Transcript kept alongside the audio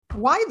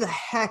Why the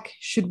heck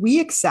should we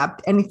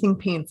accept anything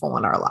painful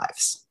in our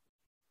lives?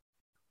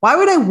 Why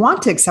would I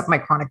want to accept my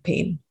chronic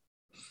pain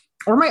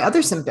or my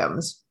other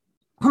symptoms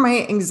or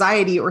my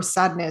anxiety or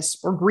sadness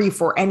or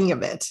grief or any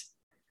of it?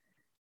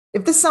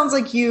 If this sounds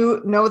like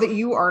you, know that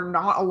you are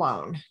not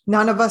alone.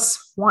 None of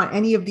us want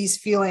any of these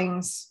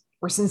feelings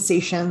or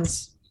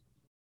sensations.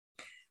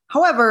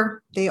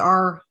 However, they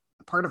are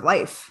a part of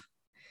life.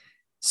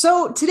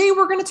 So today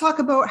we're going to talk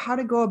about how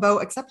to go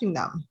about accepting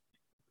them,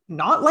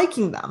 not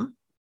liking them,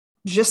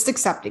 just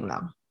accepting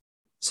them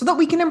so that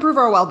we can improve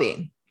our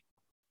well-being.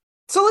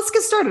 So let's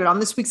get started on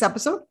this week's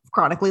episode of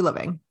Chronically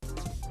Living.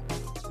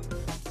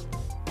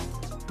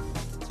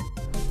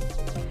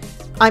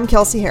 I'm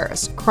Kelsey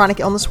Harris, chronic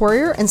illness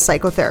warrior and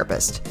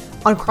psychotherapist.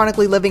 On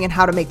Chronically Living and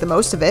How to Make the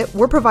Most of It,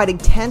 we're providing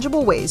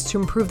tangible ways to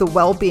improve the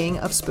well-being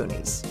of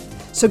Spoonies.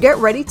 So get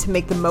ready to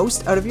make the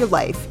most out of your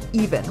life,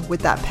 even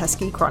with that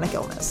pesky chronic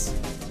illness.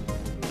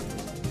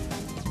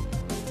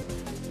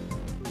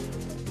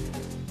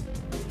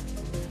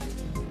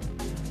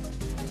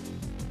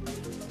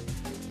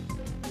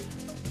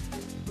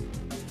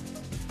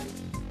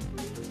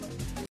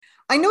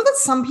 I know that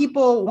some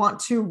people want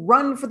to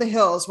run for the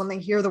hills when they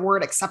hear the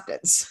word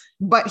acceptance,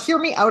 but hear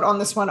me out on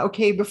this one,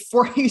 okay,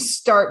 before you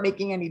start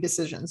making any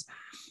decisions.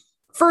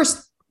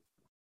 First,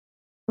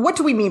 what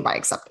do we mean by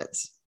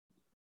acceptance?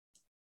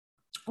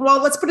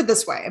 Well, let's put it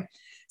this way.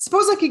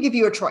 Suppose I could give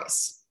you a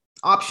choice.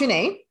 Option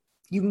A,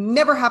 you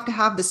never have to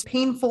have this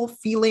painful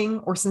feeling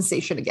or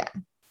sensation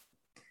again,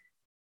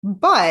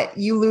 but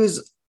you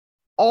lose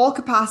all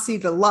capacity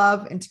to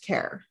love and to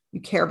care. You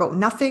care about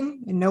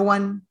nothing and no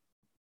one.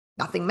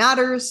 Nothing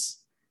matters.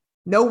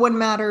 No one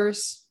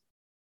matters.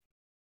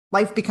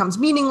 Life becomes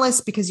meaningless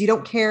because you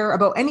don't care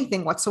about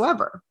anything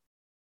whatsoever.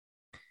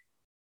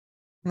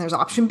 And there's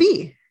option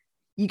B.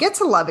 You get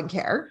to love and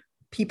care.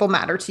 People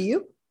matter to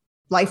you.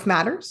 Life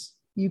matters.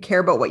 You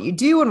care about what you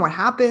do and what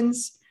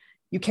happens.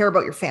 You care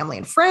about your family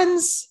and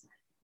friends.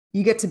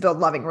 You get to build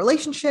loving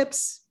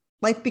relationships.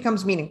 Life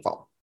becomes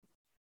meaningful.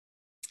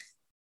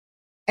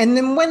 And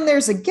then when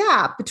there's a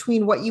gap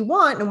between what you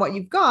want and what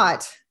you've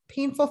got,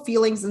 painful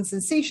feelings and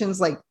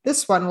sensations like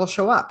this one will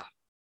show up.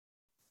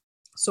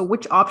 So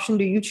which option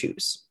do you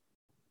choose?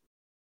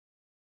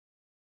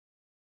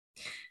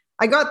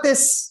 I got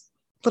this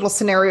little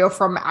scenario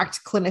from ACT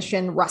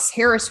clinician Russ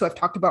Harris, who I've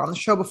talked about on the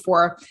show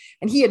before,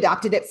 and he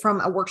adapted it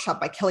from a workshop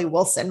by Kelly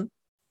Wilson.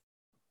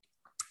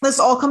 This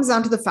all comes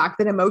down to the fact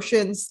that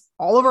emotions,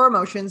 all of our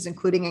emotions,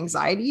 including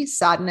anxiety,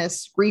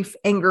 sadness, grief,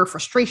 anger,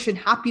 frustration,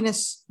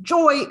 happiness,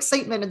 joy,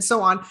 excitement, and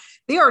so on,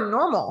 they are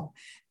normal.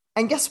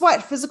 And guess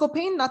what? Physical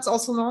pain, that's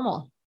also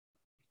normal.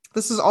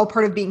 This is all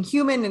part of being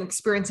human and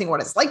experiencing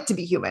what it's like to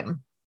be human. And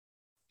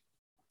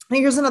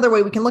here's another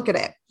way we can look at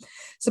it.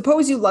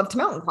 Suppose you love to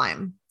mountain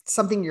climb,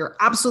 something you're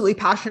absolutely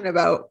passionate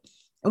about.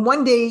 And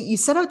one day you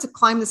set out to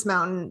climb this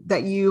mountain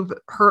that you've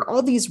heard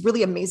all these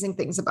really amazing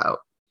things about.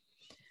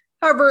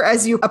 However,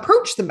 as you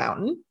approach the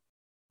mountain,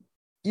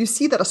 you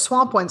see that a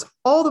swamp winds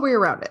all the way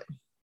around it.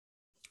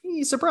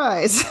 Hey,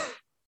 surprise.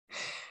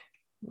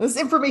 This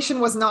information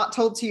was not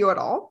told to you at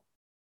all.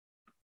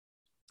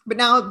 But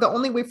now the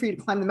only way for you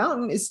to climb the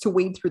mountain is to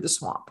wade through the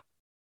swamp.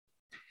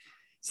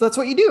 So that's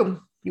what you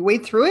do. You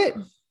wade through it.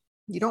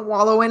 You don't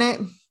wallow in it.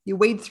 You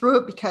wade through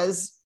it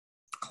because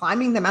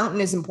climbing the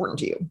mountain is important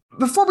to you.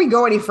 Before we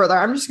go any further,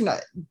 I'm just going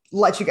to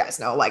let you guys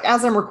know, like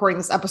as I'm recording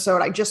this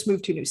episode, I just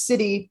moved to a new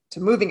city.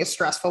 So moving is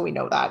stressful. We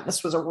know that.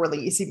 This was a really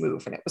easy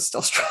move and it was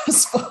still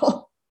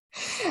stressful.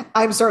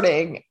 I'm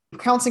starting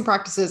counseling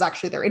practices.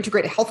 Actually, they're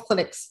integrated health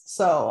clinics.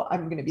 So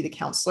I'm going to be the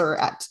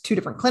counselor at 2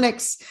 different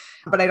clinics,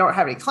 but I don't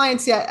have any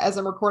clients yet as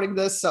I'm recording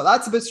this. So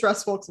that's a bit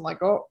stressful because I'm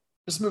like, oh,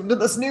 just moved to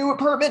this new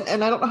apartment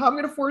and I don't know how I'm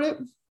going to afford it.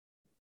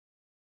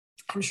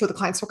 I'm sure the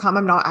clients will come.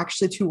 I'm not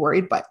actually too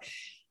worried, but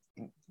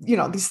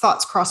these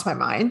thoughts cross my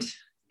mind.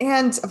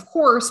 And of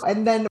course,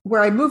 and then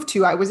where I moved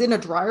to, I was in a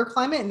drier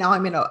climate and now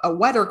I'm in a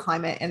wetter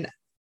climate, and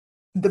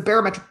the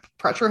barometric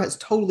pressure has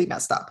totally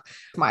messed up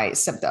my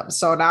symptoms.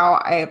 So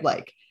now I have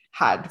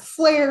had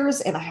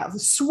flares and I have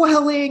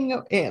swelling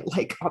and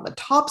on the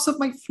tops of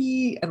my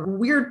feet and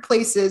weird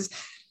places.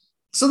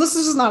 So this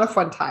is just not a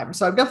fun time.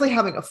 So I'm definitely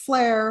having a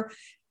flare,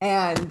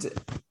 and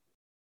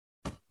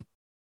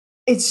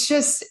it's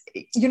just,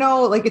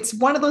 it's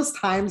one of those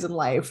times in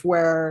life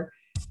where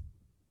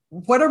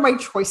what are my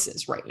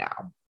choices right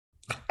now?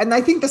 And I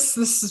think this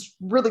is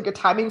really good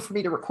timing for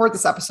me to record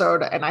this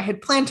episode. And I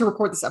had planned to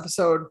record this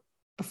episode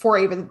before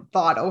I even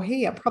thought, oh,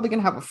 hey, I'm probably going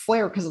to have a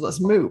flare because of this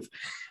move.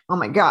 Oh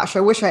my gosh, I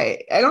wish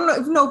I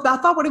don't know if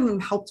that thought would have even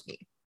helped me.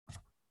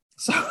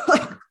 So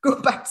go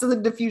back to the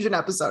diffusion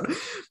episode.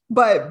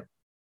 But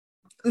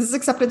this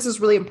acceptance is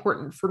really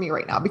important for me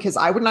right now because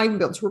I would not even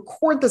be able to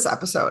record this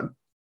episode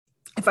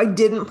if I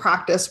didn't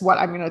practice what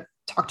I'm going to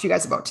talk to you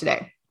guys about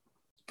today.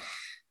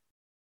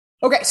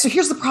 Okay, so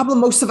here's the problem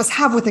most of us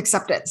have with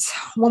acceptance.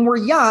 When we're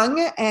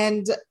young,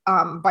 and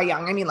by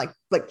young, I mean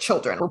like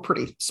children, we're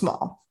pretty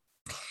small.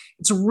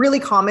 It's really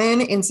common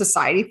in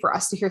society for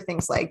us to hear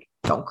things like,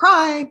 don't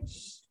cry,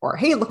 or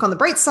hey, look on the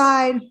bright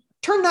side,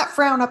 turn that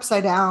frown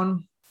upside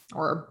down.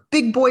 or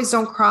big boys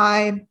don't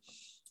cry,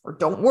 or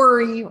don't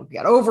worry, or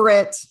get over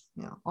it,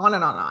 on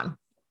and on and on.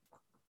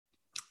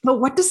 But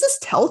what does this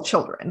tell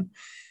children?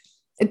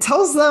 It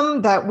tells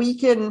them that we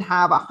can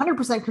have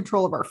 100%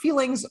 control of our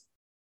feelings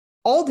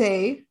all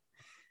day.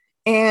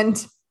 And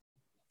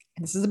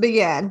this is a big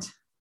and,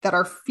 that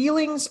our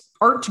feelings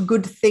aren't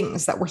good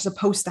things that we're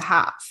supposed to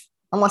have,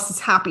 unless it's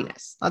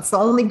happiness. That's the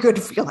only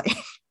good feeling.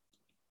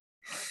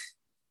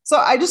 So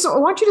I just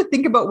want you to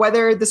think about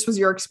whether this was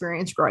your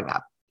experience growing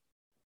up.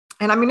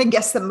 And I'm going to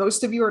guess that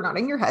most of you are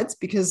nodding your heads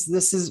because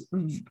this is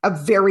a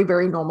very,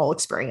 very normal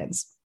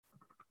experience.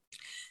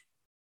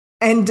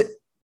 And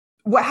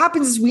what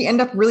happens is we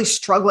end up really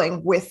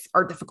struggling with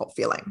our difficult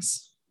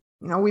feelings.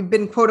 We've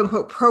been quote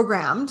unquote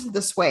programmed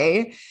this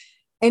way,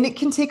 and it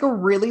can take a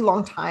really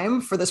long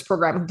time for this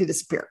programming to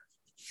disappear.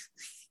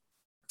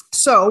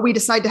 So we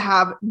decide to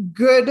have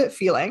good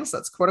feelings.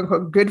 That's quote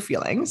unquote good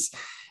feelings.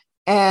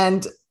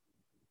 And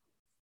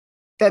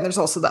then there's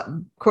also that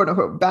quote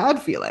unquote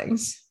bad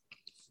feelings.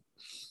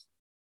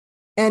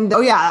 And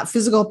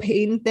physical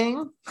pain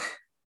thing,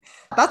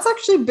 that's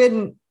actually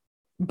been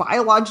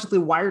biologically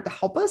wired to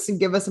help us and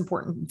give us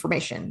important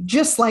information,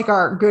 just like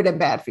our good and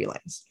bad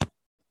feelings.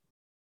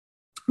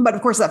 But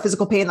of course, that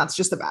physical pain, that's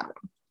just a bad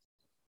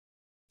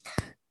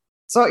one.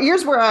 So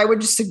here's where I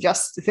would just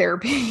suggest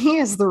therapy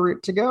as the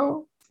route to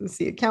go. To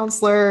see a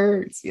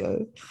counselor, see a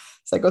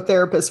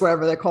psychotherapist,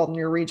 whatever they're called in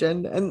your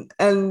region.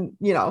 And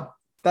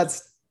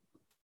that's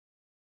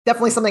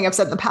definitely something I've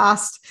said in the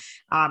past.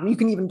 You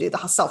can even do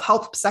the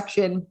self-help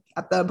section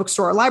at the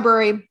bookstore or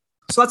library.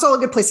 So that's all a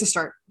good place to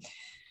start.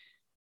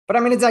 But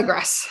I'm going to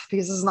digress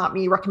because this is not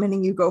me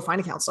recommending you go find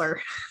a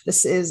counselor.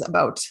 This is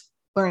about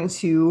learning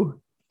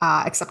to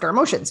accept our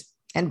emotions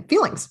and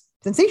feelings,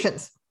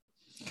 sensations.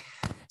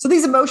 So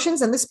these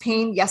emotions and this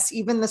pain, yes,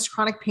 even this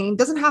chronic pain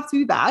doesn't have to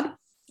be bad.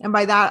 And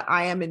by that,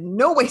 I am in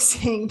no way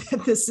saying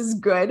that this is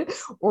good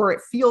or it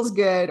feels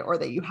good or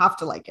that you have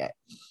to like it.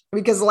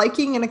 Because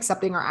liking and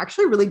accepting are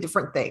actually really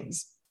different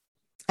things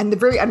and they're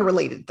very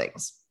unrelated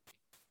things.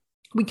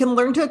 We can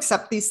learn to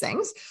accept these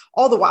things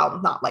all the while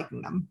not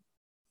liking them.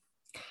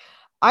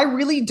 I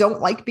really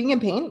don't like being in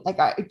pain.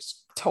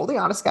 It's totally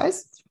honest,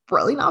 guys. It's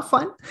really not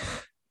fun.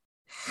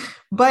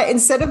 But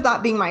instead of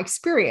that being my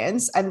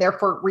experience and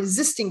therefore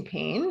resisting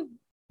pain,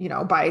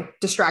 by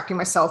distracting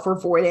myself or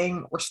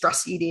avoiding or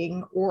stress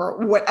eating or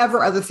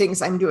whatever other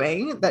things I'm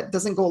doing that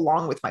doesn't go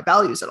along with my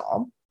values at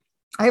all,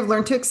 I have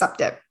learned to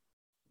accept it.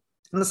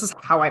 And this is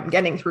how I'm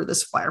getting through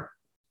this flare.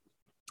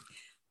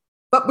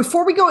 But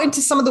before we go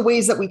into some of the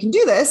ways that we can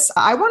do this,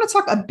 I want to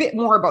talk a bit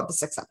more about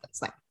this acceptance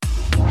thing.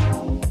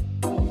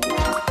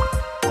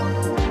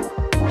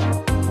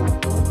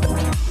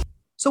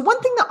 So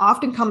one thing that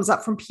often comes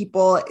up from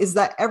people is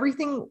that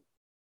everything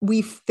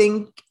we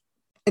think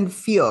and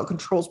feel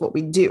controls what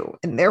we do.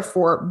 And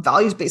therefore,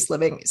 values-based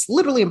living is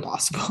literally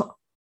impossible.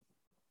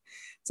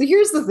 So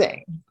here's the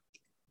thing.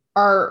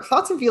 Our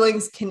thoughts and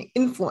feelings can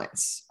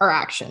influence our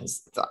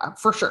actions,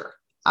 for sure.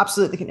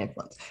 Absolutely can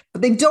influence,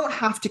 but they don't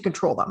have to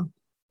control them.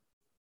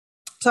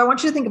 So I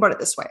want you to think about it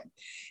this way.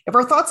 If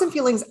our thoughts and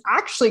feelings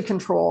actually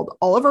controlled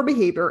all of our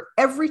behavior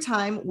every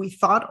time we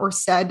thought or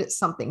said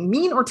something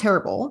mean or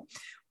terrible,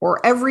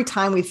 or every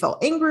time we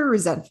felt angry or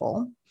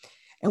resentful,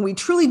 and we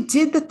truly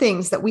did the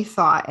things that we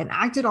thought and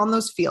acted on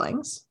those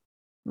feelings,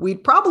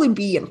 we'd probably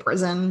be in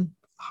prison,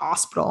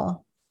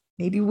 hospital,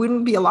 maybe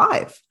wouldn't be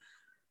alive.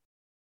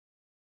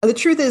 The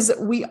truth is,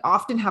 we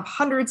often have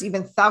hundreds,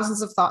 even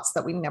thousands of thoughts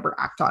that we never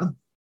act on.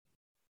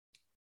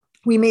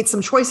 We made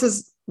some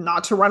choices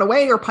not to run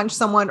away or punch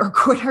someone or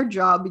quit our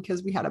job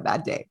because we had a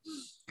bad day.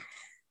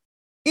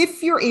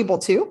 If you're able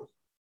to,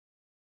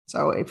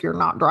 so if you're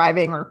not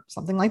driving or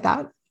something like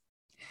that,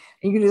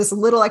 and you can do this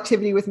little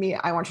activity with me,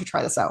 I want you to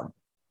try this out.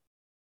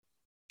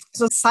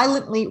 So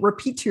silently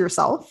repeat to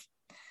yourself,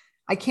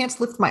 I can't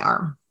lift my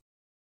arm.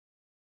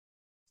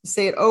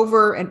 Say it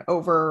over and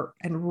over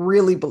and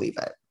really believe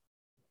it.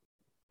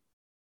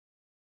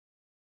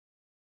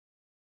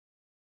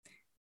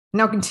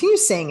 Now continue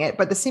saying it,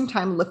 but at the same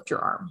time, lift your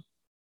arm.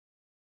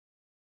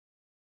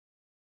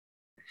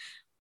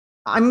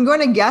 I'm going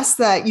to guess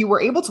that you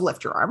were able to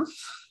lift your arm,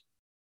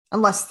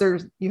 unless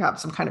you have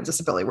some kind of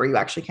disability where you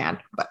actually can,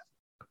 but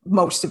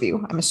most of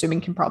you, I'm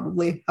assuming, can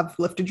probably have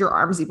lifted your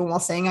arms even while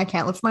saying, I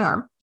can't lift my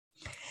arm.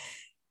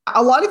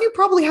 A lot of you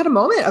probably had a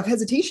moment of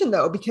hesitation,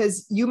 though,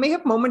 because you may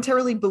have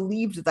momentarily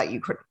believed that you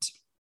couldn't.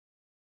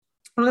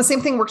 And the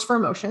same thing works for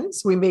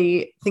emotions. We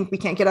may think we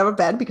can't get out of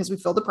bed because we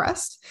feel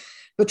depressed,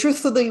 but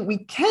truthfully, we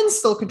can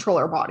still control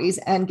our bodies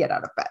and get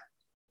out of bed.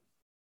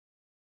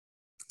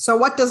 So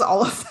what does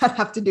all of that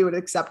have to do with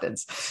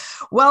acceptance?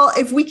 Well,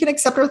 if we can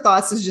accept our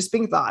thoughts as just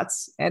being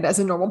thoughts and as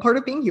a normal part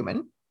of being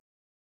human,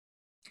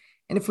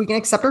 and if we can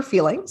accept our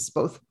feelings,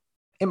 both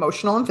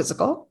emotional and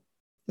physical,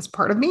 as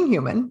part of being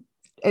human,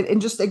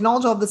 and just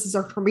acknowledge all of this as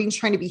our brains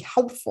trying to be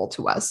helpful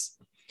to us,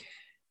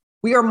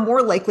 we are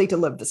more likely to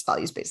live this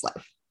values-based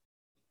life.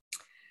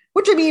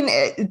 Which, I mean,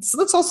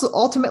 that's also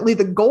ultimately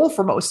the goal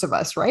for most of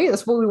us, right?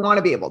 That's what we want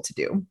to be able to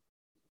do.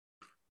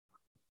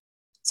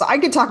 So I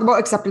could talk about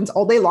acceptance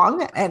all day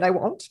long, and I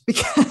won't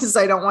because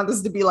I don't want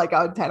this to be like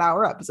a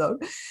 10-hour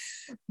episode.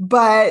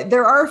 But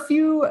there are a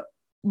few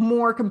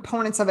more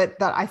components of it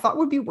that I thought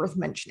would be worth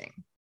mentioning.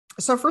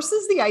 So first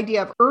is the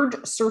idea of urge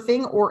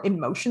surfing or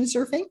emotion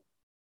surfing.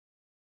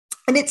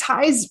 And it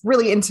ties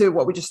really into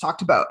what we just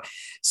talked about.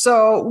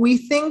 So we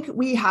think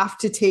we have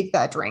to take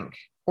that drink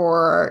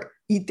or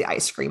eat the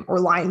ice cream or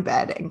lie in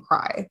bed and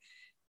cry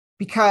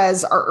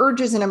because our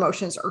urges and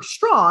emotions are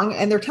strong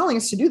and they're telling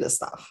us to do this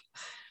stuff.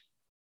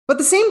 But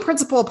the same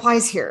principle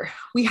applies here.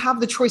 We have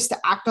the choice to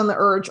act on the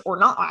urge or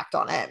not act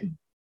on it.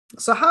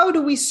 So how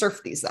do we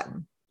surf these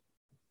then?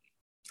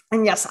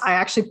 And yes, I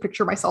actually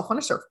picture myself on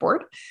a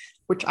surfboard,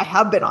 which I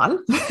have been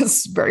on.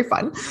 It's very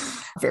fun,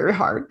 very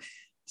hard.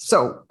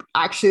 So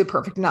actually the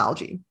perfect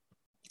analogy.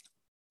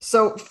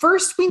 So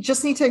first, we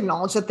just need to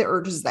acknowledge that the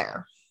urge is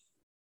there.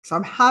 So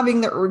I'm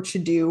having the urge to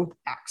do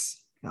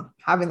X,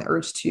 having the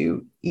urge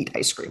to eat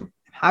ice cream,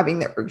 having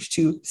the urge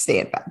to stay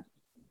in bed.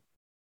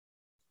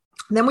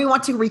 And then we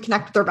want to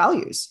reconnect with our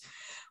values.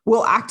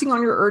 Will acting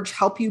on your urge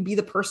help you be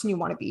the person you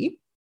want to be?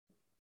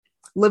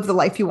 Live the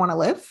life you want to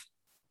live?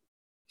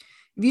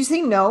 If you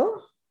say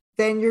no,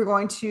 then you're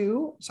going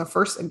to, so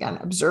first, again,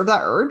 observe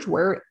that urge.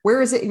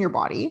 Where is it in your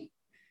body?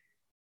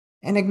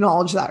 And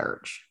acknowledge that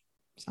urge.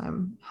 So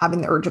I'm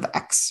having the urge of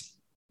X.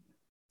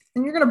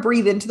 And you're going to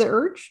breathe into the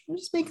urge and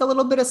just make a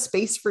little bit of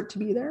space for it to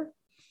be there.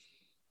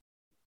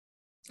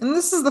 And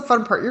this is the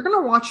fun part. You're going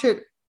to watch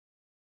it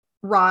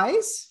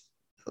rise.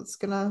 So it's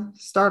going to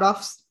start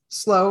off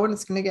slow and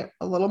it's going to get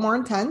a little more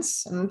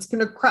intense and it's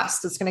going to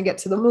crest. It's going to get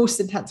to the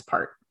most intense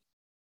part.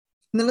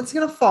 And then it's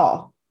going to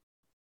fall.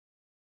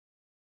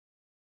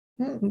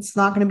 It's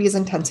not going to be as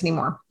intense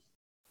anymore.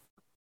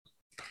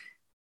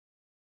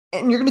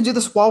 And you're going to do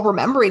this while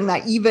remembering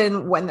that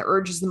even when the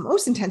urge is the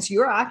most intense,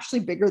 you're actually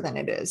bigger than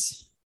it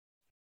is.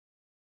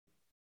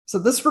 So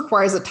this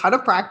requires a ton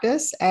of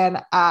practice.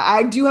 And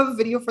I do have a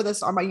video for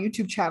this on my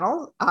YouTube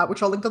channel,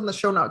 which I'll link in the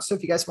show notes. So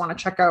if you guys want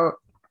to check out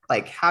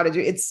like how to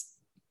do it's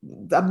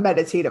a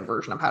meditative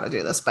version of how to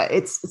do this, but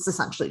it's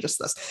essentially just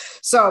this.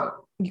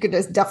 So you could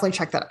just definitely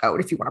check that out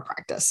if you want to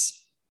practice.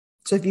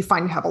 So if you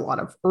find you have a lot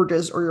of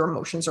urges or your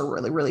emotions are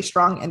really, really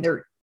strong and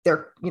they're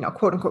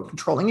quote unquote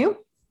controlling you,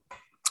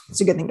 it's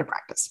a good thing to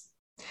practice.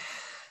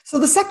 So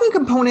the second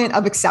component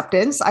of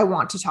acceptance I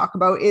want to talk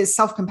about is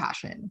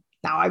self-compassion.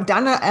 Now I've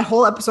done a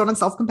whole episode on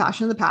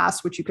self-compassion in the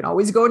past, which you can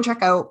always go and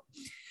check out.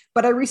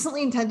 But I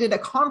recently attended a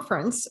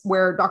conference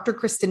where Dr.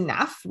 Kristin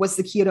Neff was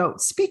the keynote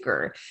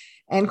speaker.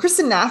 And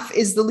Kristin Neff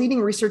is the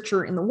leading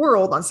researcher in the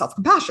world on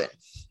self-compassion.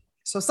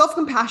 So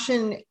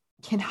self-compassion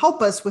can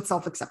help us with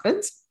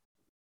self-acceptance.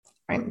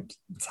 Right?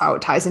 That's how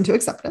it ties into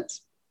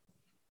acceptance.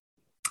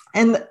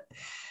 And,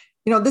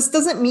 this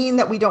doesn't mean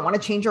that we don't want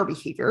to change our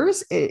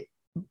behaviors.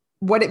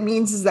 What it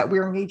means is that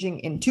we're engaging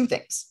in two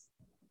things: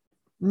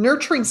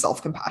 nurturing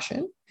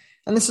self-compassion.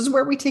 And this is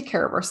where we take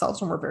care of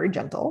ourselves when we're very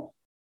gentle,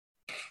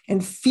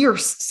 and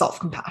fierce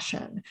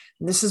self-compassion.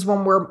 And this is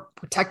when we're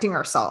protecting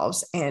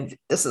ourselves. And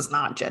this is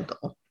not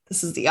gentle.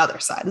 This is the other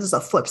side. This is a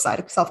flip side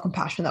of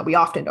self-compassion that we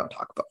often don't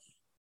talk about.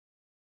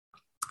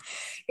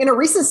 In a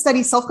recent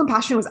study,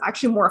 self-compassion was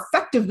actually more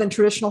effective than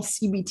traditional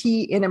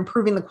CBT in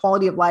improving the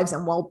quality of lives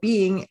and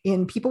well-being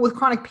in people with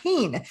chronic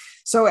pain.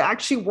 So it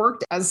actually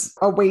worked as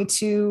a way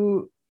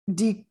to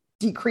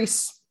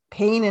decrease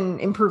pain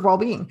and improve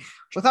well-being,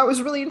 which I thought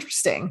was really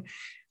interesting.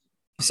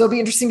 So it'll be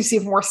interesting to see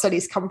if more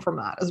studies come from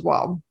that as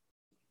well.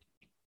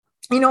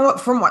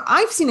 From what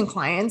I've seen in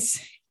clients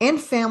and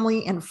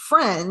family and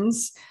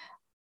friends,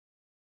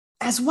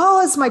 as well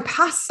as my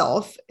past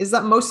self, is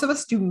that most of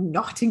us do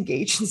not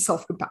engage in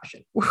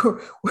self-compassion.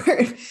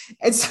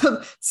 And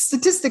so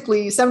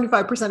statistically,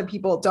 75% of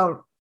people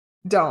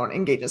don't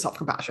engage in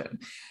self-compassion.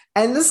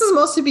 And this is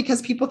mostly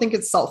because people think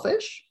it's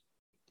selfish,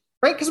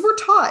 right? Because we're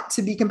taught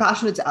to be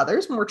compassionate to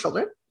others when we're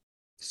children.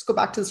 Just go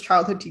back to those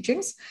childhood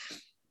teachings.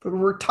 But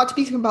we're taught to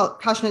be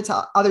compassionate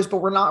to others, but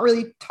we're not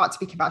really taught to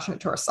be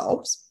compassionate to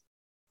ourselves.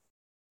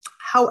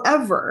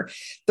 However,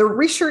 the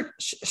research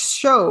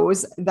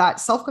shows that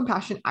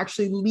self-compassion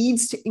actually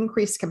leads to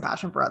increased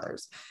compassion for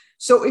others.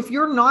 So if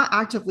you're not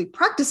actively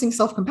practicing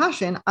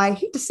self-compassion, I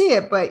hate to say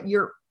it, but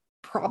you're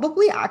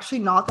probably actually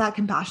not that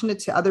compassionate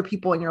to other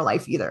people in your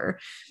life either.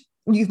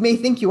 You may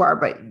think you are,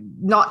 but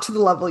not to the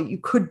level you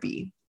could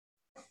be.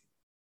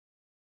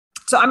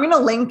 So I'm going to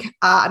link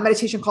a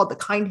meditation called the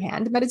Kind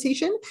Hand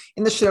meditation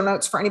in the show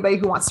notes for anybody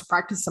who wants to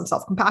practice some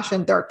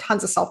self-compassion. There are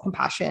tons of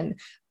self-compassion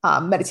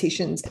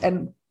meditations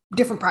and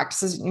different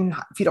practices.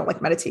 If you don't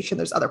like meditation,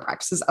 there's other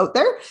practices out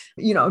there.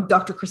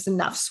 Dr. Kristin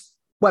Neff's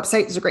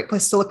website is a great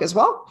place to look as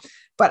well.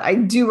 But I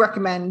do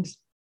recommend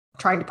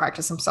trying to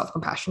practice some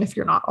self-compassion if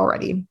you're not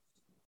already.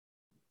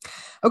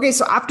 Okay,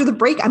 so after the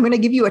break, I'm going to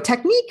give you a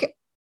technique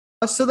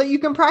so that you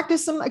can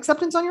practice some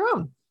acceptance on your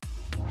own.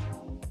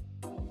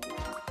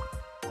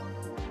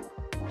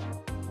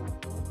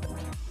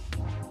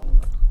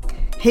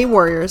 Hey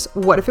warriors,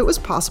 what if it was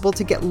possible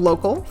to get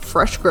local,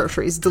 fresh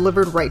groceries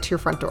delivered right to your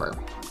front door?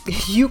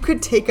 You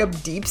could take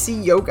up deep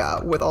sea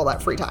yoga with all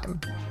that free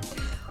time.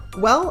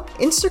 Well,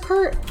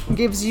 Instacart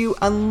gives you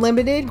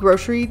unlimited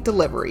grocery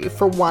delivery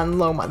for one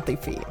low monthly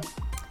fee.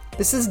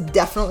 This is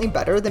definitely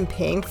better than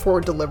paying for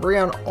delivery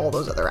on all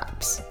those other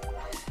apps.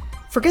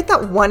 Forget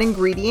that one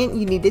ingredient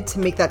you needed to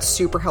make that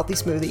super healthy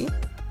smoothie.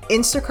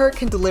 Instacart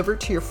can deliver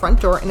to your front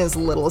door in as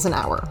little as an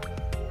hour.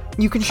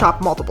 You can shop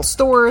multiple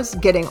stores,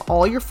 getting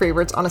all your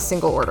favorites on a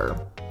single order.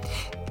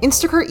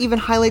 Instacart even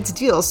highlights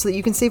deals so that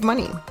you can save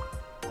money.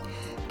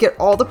 Get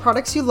all the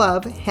products you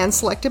love,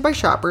 hand-selected by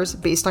shoppers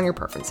based on your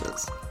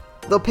preferences.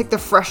 They'll pick the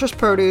freshest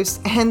produce,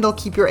 and they'll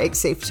keep your eggs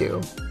safe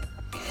too.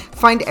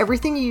 Find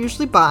everything you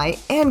usually buy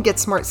and get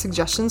smart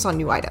suggestions on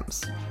new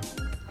items.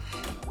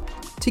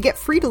 To get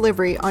free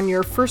delivery on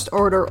your first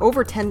order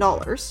over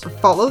 $10,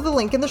 follow the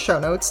link in the show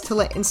notes to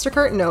let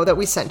Instacart know that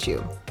we sent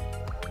you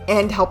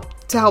and help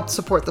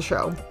support the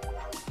show.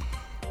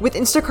 With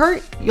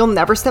Instacart, you'll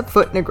never step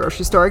foot in a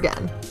grocery store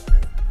again.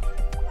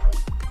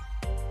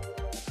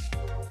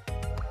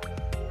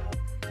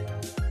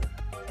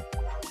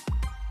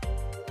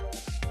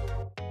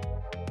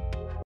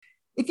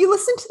 If you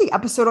listen to the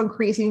episode on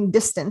creating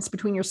distance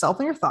between yourself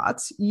and your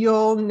thoughts,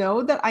 you'll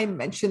know that I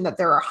mentioned that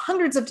there are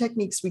hundreds of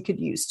techniques we could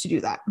use to do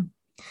that.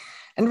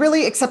 And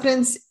really,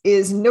 acceptance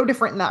is no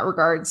different in that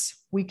regards.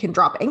 We can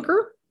drop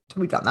anchor.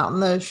 We've done that on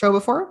the show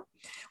before.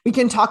 We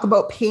can talk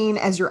about pain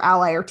as your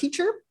ally or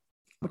teacher,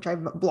 which I've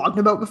blogged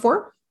about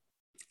before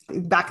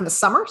back in the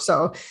summer.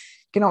 So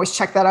you can always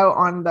check that out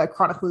on the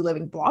Chronically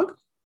Living blog.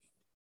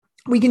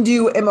 We can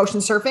do emotion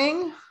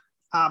surfing,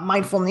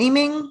 mindful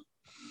naming.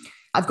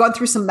 I've gone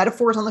through some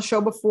metaphors on the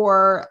show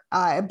before,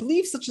 I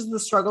believe, such as the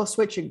struggle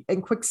switch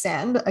and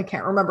quicksand. I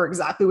can't remember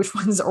exactly which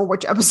ones or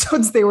which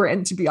episodes they were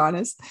in, to be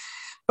honest.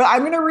 But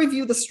I'm going to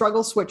review the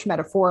struggle switch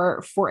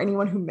metaphor for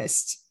anyone who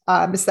missed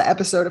the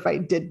episode if I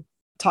did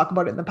talk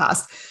about it in the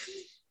past.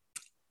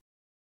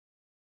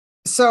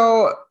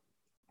 So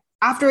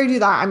after I do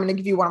that, I'm going to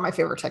give you one of my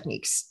favorite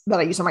techniques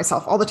that I use on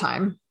myself all the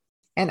time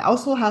and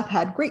also have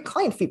had great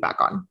client feedback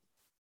on.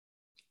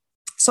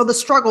 So the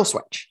struggle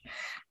switch.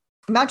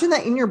 Imagine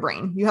that in your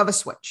brain, you have a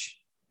switch.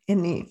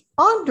 In the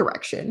on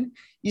direction,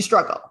 you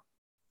struggle.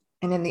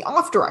 And in the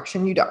off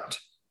direction, you don't.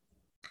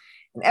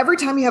 And every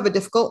time you have a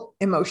difficult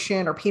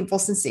emotion or painful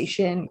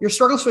sensation, your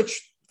struggle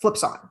switch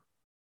flips on.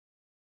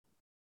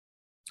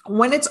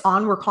 When it's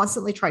on, we're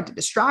constantly trying to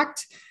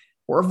distract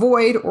or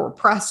avoid or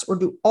repress or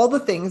do all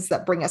the things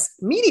that bring us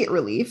immediate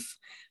relief,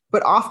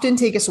 but often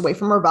take us away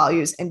from our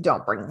values and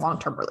don't bring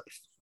long-term relief.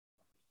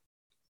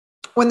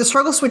 When the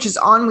struggle switch is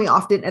on, we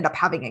often end up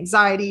having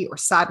anxiety or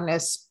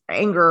sadness, or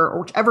anger,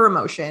 or whichever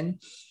emotion.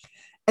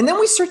 And then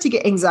we start to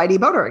get anxiety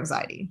about our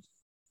anxiety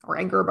or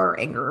anger about our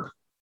anger,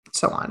 and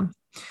so on.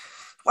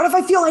 What if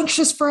I feel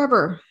anxious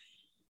forever?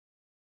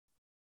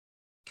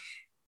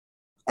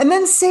 And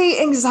then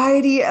say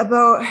anxiety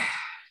about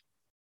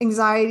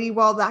anxiety,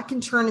 well, that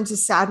can turn into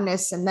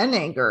sadness and then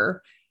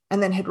anger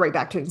and then head right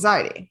back to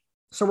anxiety.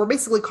 So we're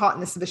basically caught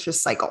in this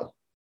vicious cycle.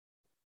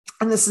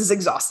 And this is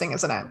exhausting,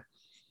 isn't it?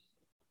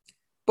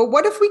 But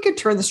what if we could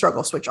turn the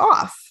struggle switch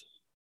off?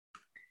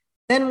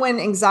 Then when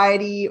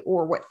anxiety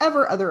or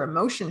whatever other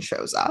emotion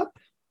shows up,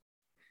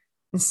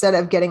 instead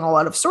of getting all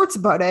out of sorts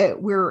about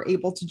it, we're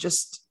able to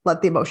just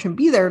let the emotion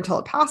be there until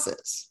it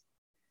passes.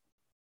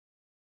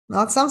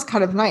 Now, that sounds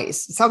kind of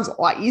nice. It sounds a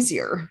lot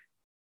easier.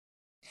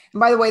 And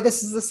by the way,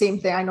 this is the same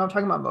thing. I know I'm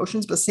talking about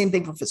emotions, but the same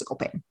thing for physical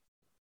pain.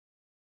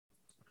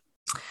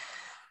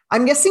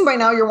 I'm guessing by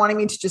now you're wanting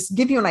me to just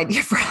give you an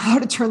idea for how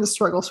to turn the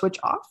struggle switch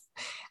off.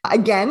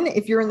 Again,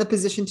 if you're in the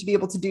position to be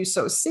able to do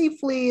so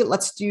safely,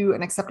 let's do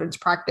an acceptance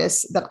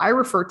practice that I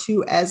refer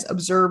to as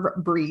observe,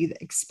 breathe,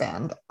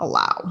 expand,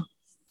 allow.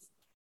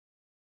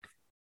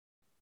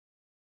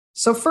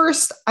 So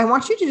first, I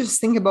want you to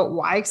just think about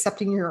why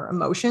accepting your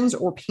emotions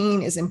or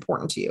pain is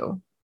important to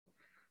you.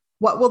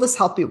 What will this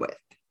help you with?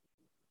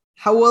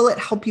 How will it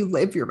help you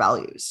live your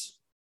values?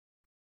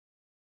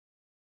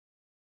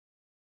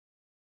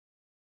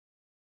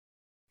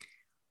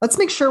 Let's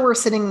make sure we're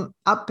sitting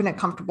up in a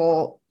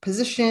comfortable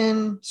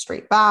position,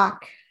 straight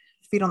back,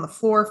 feet on the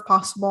floor if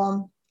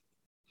possible.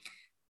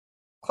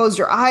 Close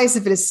your eyes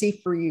if it is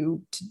safe for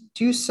you to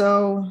do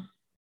so.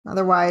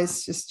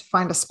 Otherwise, just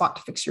find a spot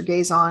to fix your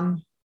gaze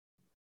on.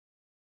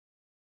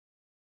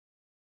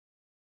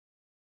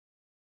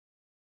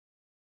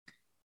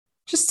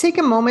 Just take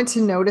a moment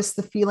to notice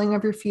the feeling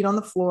of your feet on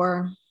the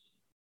floor,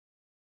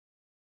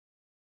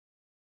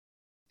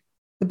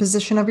 the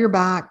position of your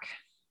back.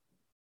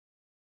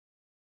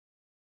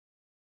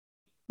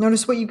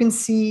 Notice what you can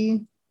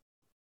see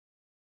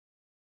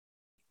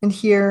and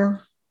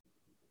hear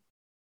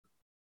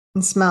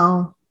and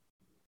smell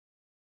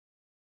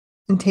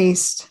and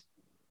taste.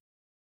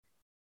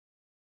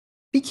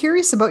 Be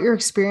curious about your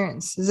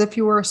experience as if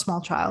you were a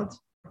small child.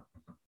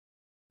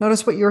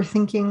 Notice what you're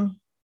thinking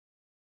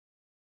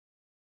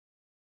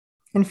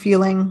and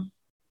feeling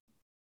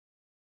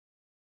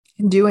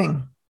and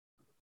doing.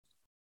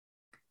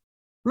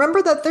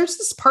 Remember that there's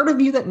this part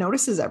of you that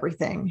notices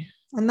everything,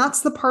 and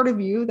that's the part of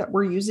you that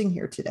we're using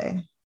here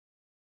today.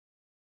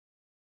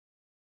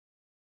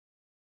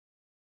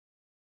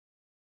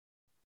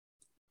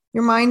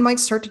 Your mind might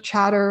start to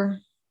chatter,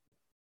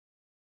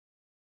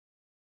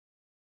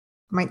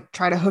 might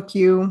try to hook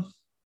you.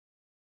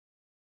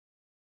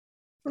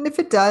 And if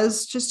it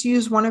does, just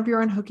use one of your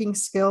unhooking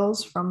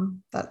skills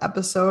from that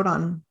episode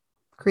on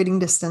creating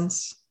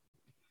distance.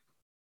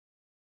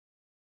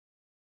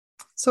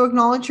 So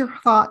acknowledge your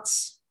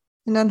thoughts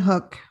and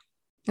unhook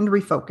and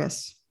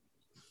refocus.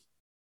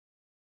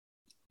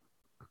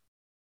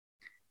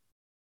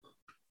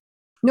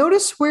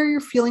 Notice where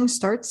your feeling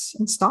starts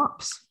and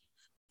stops.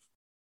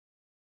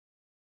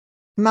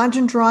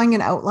 Imagine drawing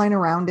an outline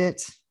around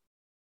it.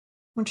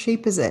 What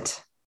shape is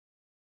it?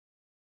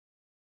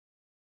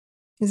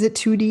 Is it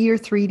 2D or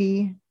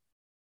 3D?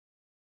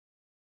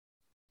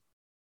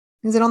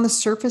 Is it on the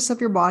surface of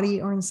your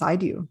body or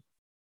inside you?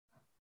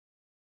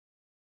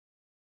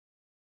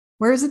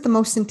 Where is it the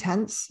most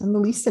intense and the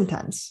least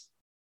intense?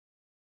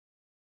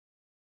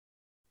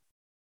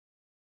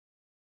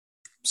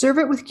 Observe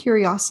it with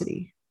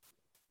curiosity.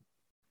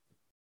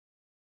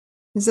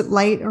 Is it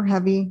light or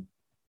heavy?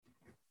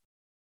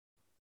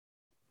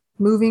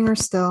 Moving or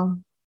still?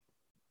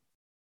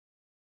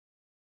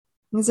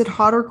 Is it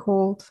hot or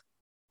cold?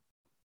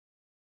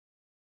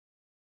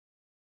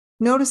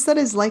 Notice that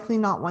is likely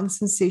not one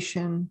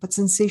sensation, but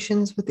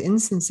sensations within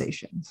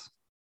sensations.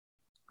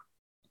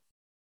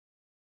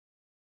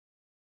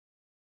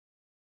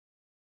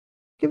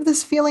 Give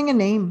this feeling a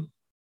name.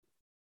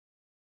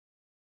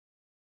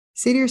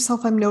 Say to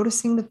yourself, I'm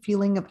noticing the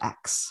feeling of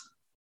X.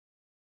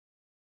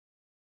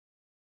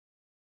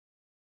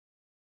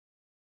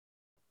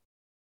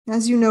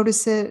 As you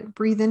notice it,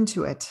 breathe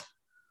into it.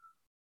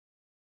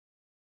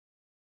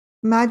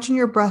 Imagine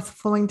your breath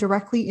flowing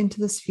directly into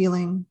this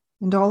feeling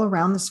and all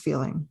around this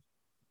feeling.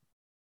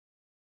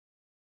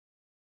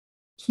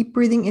 Keep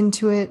breathing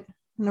into it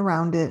and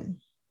around it.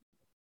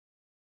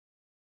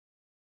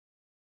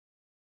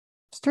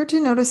 Start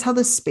to notice how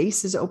the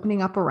space is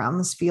opening up around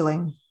this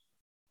feeling.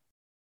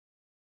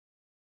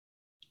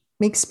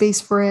 Make space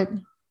for it.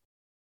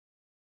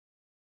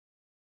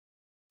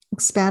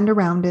 Expand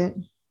around it.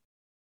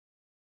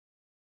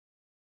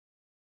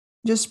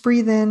 Just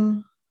breathe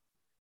in.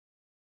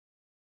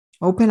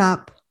 Open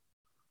up.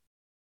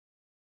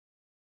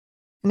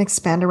 And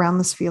expand around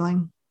this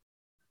feeling.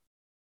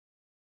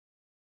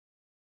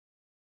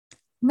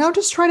 Now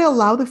just try to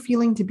allow the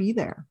feeling to be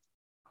there.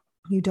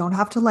 You don't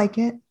have to like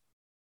it.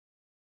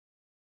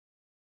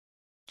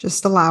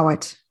 Just allow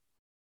it.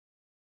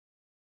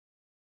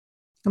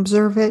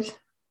 Observe it.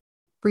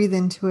 Breathe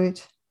into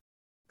it.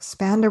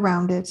 Expand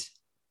around it.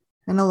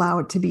 And allow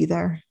it to be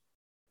there.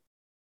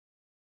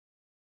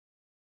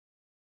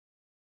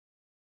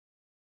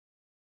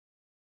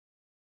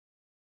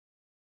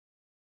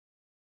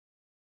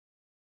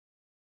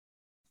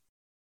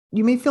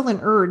 You may feel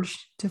an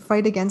urge to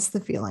fight against the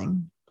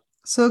feeling.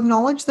 So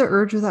acknowledge the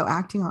urge without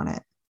acting on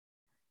it.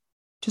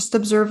 Just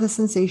observe the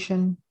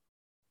sensation.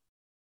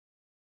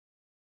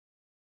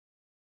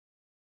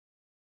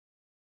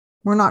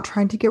 We're not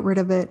trying to get rid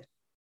of it.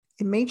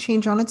 It may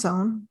change on its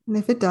own. And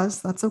if it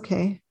does, that's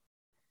okay.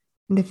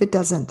 And if it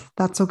doesn't,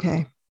 that's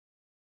okay.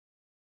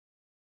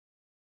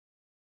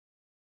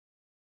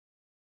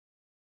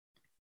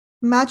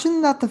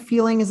 Imagine that the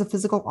feeling is a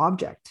physical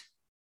object.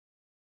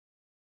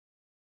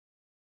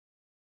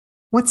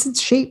 What's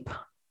its shape?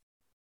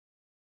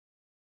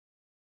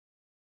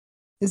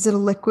 Is it a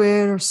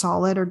liquid or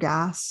solid or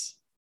gas?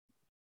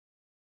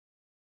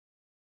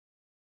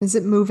 Is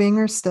it moving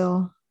or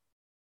still?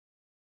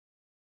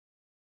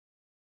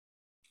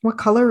 What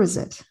color is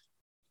it?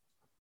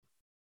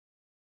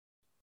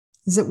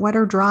 Is it wet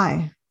or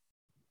dry?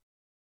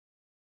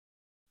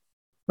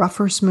 Rough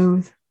or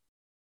smooth?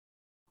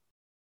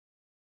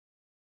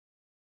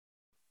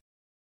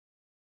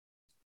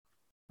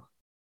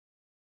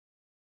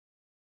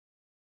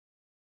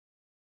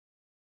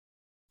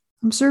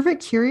 Observe it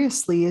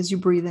curiously as you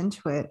breathe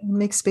into it and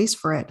make space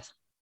for it.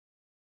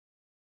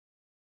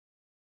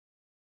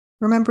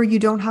 Remember, you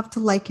don't have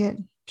to like it,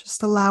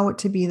 just allow it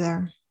to be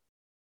there.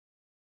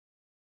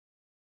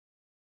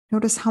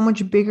 Notice how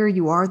much bigger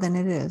you are than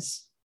it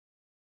is.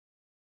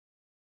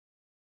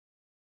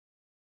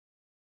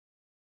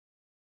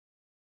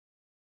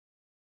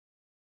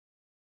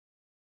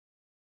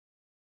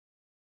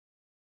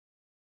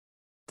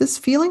 This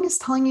feeling is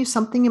telling you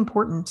something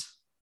important.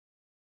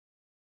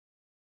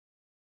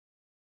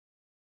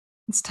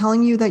 It's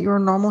telling you that you're a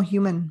normal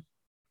human,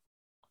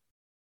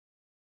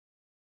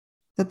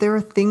 that there are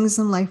things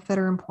in life that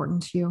are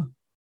important to you.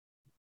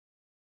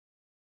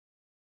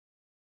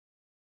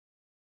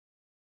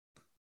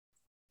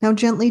 Now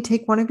gently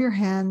take one of your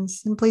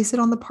hands and place it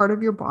on the part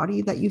of your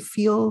body that you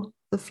feel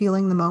the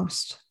feeling the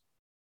most.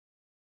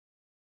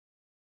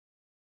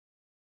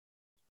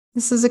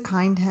 This is a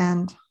kind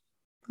hand,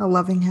 a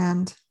loving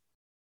hand.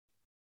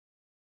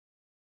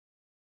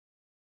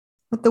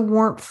 Let the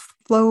warmth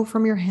flow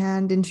from your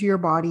hand into your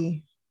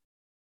body,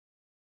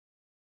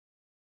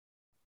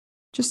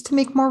 just to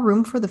make more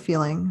room for the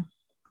feeling,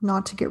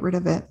 not to get rid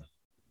of it.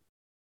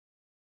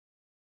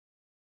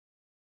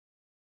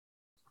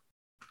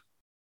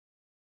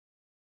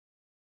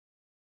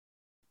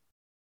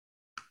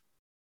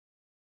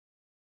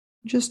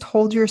 Just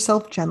hold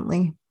yourself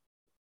gently.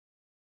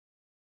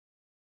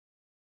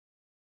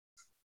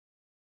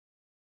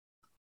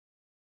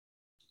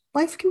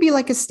 Life can be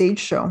like a stage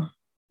show.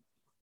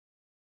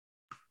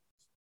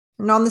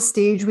 And on the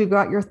stage, we've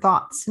got your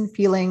thoughts and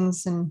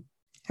feelings and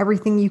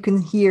everything you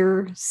can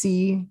hear,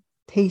 see,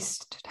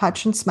 taste,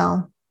 touch, and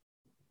smell.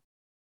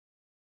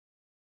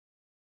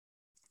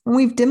 And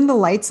we've dimmed the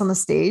lights on the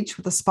stage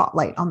with a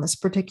spotlight on this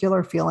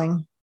particular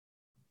feeling.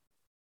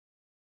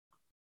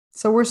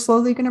 So we're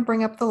slowly going to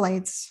bring up the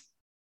lights.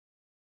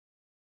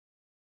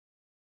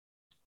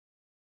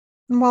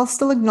 And while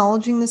still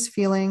acknowledging this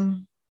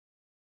feeling,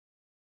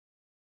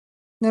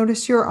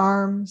 notice your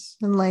arms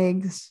and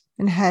legs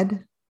and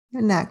head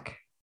and neck.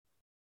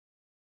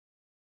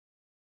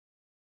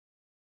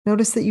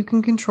 Notice that you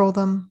can control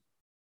them.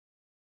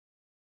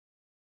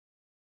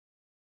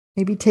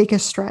 Maybe take a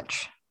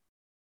stretch.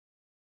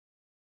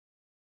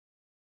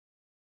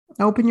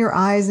 Open your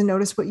eyes and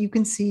notice what you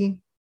can see.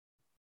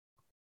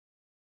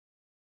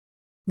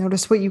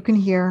 Notice what you can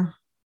hear.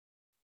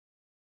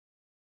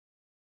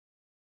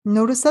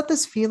 Notice that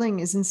this feeling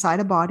is inside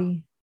a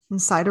body,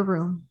 inside a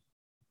room,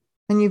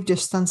 and you've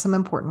just done some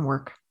important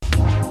work.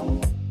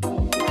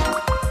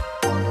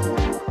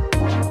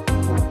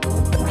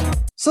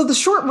 So the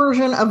short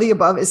version of the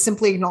above is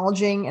simply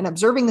acknowledging and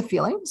observing the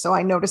feeling. So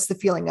I notice the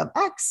feeling of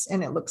X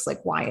and it looks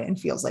like Y and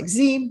feels like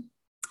Z.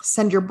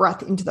 Send your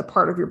breath into the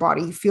part of your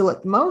body you feel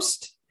it the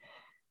most.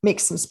 Make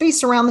some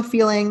space around the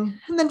feeling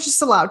and then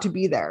just allow it to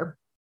be there.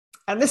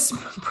 And this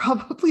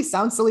probably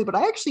sounds silly, but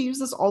I actually use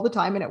this all the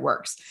time and it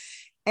works.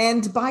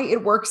 And by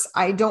it works,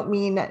 I don't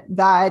mean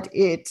that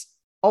it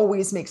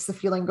always makes the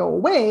feeling go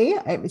away.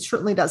 It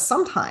certainly does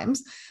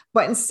sometimes,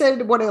 but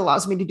instead what it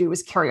allows me to do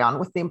is carry on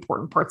with the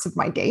important parts of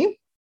my day,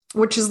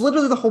 which is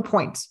literally the whole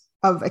point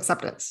of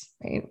acceptance,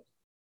 right?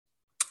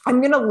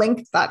 I'm going to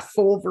link that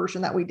full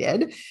version that we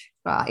did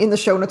in the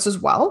show notes as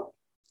well,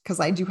 because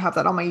I do have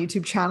that on my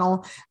YouTube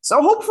channel.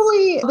 So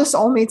hopefully this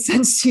all made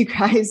sense to you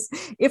guys.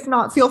 If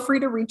not, feel free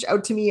to reach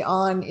out to me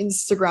on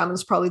Instagram.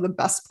 It's probably the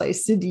best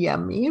place to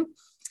DM me.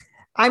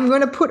 I'm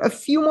going to put a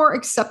few more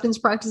acceptance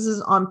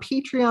practices on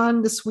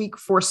Patreon this week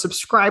for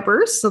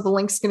subscribers. So the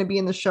link's going to be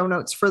in the show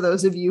notes for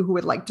those of you who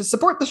would like to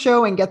support the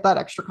show and get that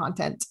extra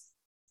content.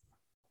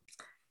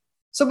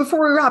 So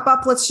before we wrap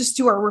up, let's just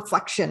do our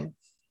reflection.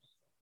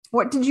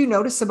 What did you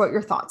notice about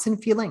your thoughts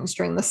and feelings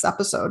during this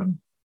episode?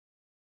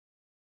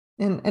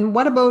 And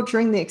what about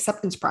during the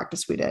acceptance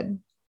practice we did?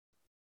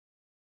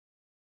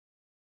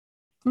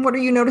 And what are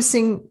you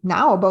noticing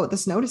now about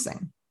this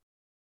noticing?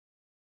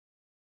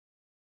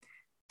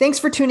 Thanks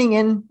for tuning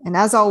in. And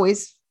as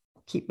always,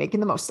 keep making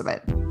the most of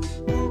it.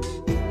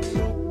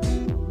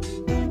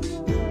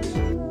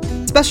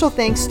 Special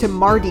thanks to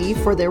Mardi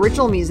for the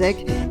original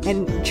music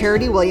and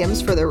Charity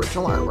Williams for the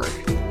original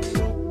artwork.